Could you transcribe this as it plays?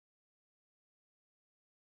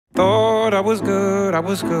Thought I was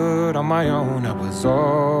good on my own, I was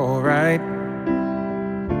alright.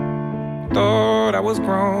 Thought I was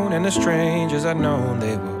grown and the strangers I'd known,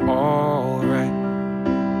 they were alright.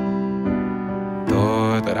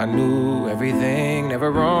 Thought that I knew everything,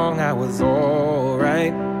 never wrong, I was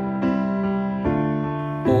alright.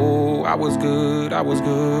 Oh, I was good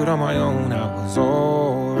on my own, I was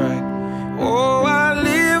alright. Oh, I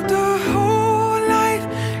lived a whole life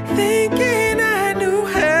thinking I knew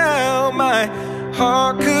how my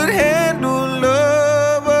heart could handle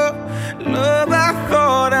love, love I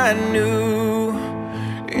thought I knew.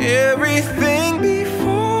 Everything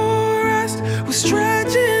before us was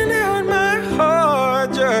stretching out my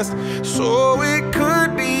heart just so it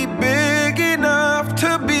could be big enough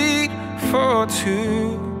to beat for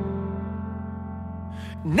two.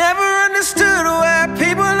 Never understood why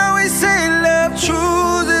people always say love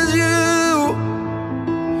chooses you.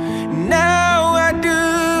 Now I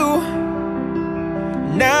do,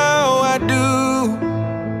 now I do.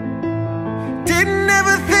 Didn't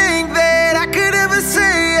ever think that I could ever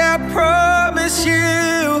say I promise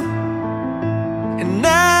you. And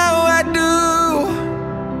now I do,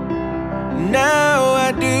 now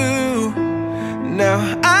I do, now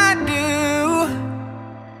I do.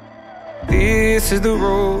 This is the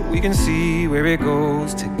road, we can see where it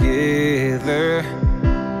goes together.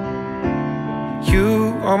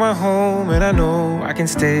 You are my home and I know I can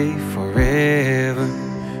stay forever.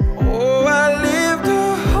 Oh, I lived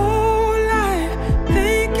a whole life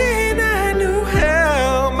thinking I knew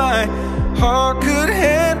how my heart could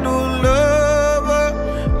handle love,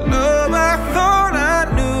 love I thought I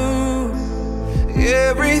knew.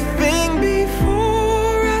 Everything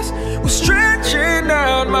before us was stretching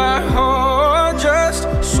out my heart just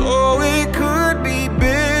so it could be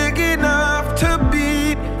big enough to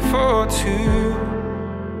beat for two.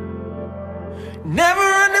 Never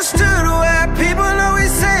understood why people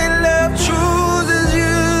always say love chooses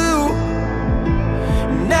you.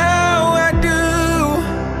 Now I do,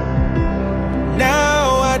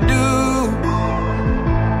 now I do.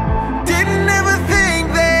 Didn't ever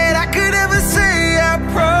think that I could ever say I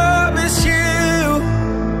promise you.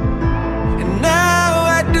 And now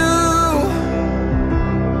I do,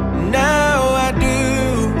 now I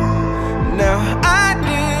do, now I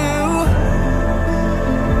do.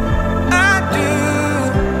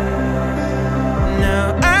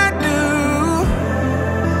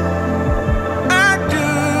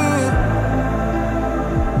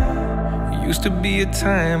 Used to be a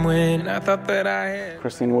time when I thought that I had.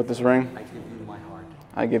 Christina, with this ring, I give you my heart.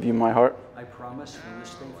 I give you my heart. I promise from this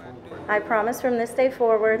day forward. I promise from this day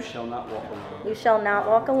forward. You shall not walk alone. You shall not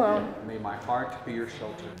walk alone. May my heart be your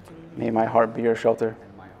shelter. May my heart be your shelter.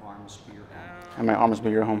 And my arms be your home. And my arms be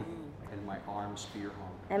your home. And my arms be your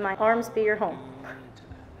home. And my arms be your home.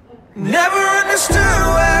 Never understood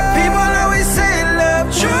why people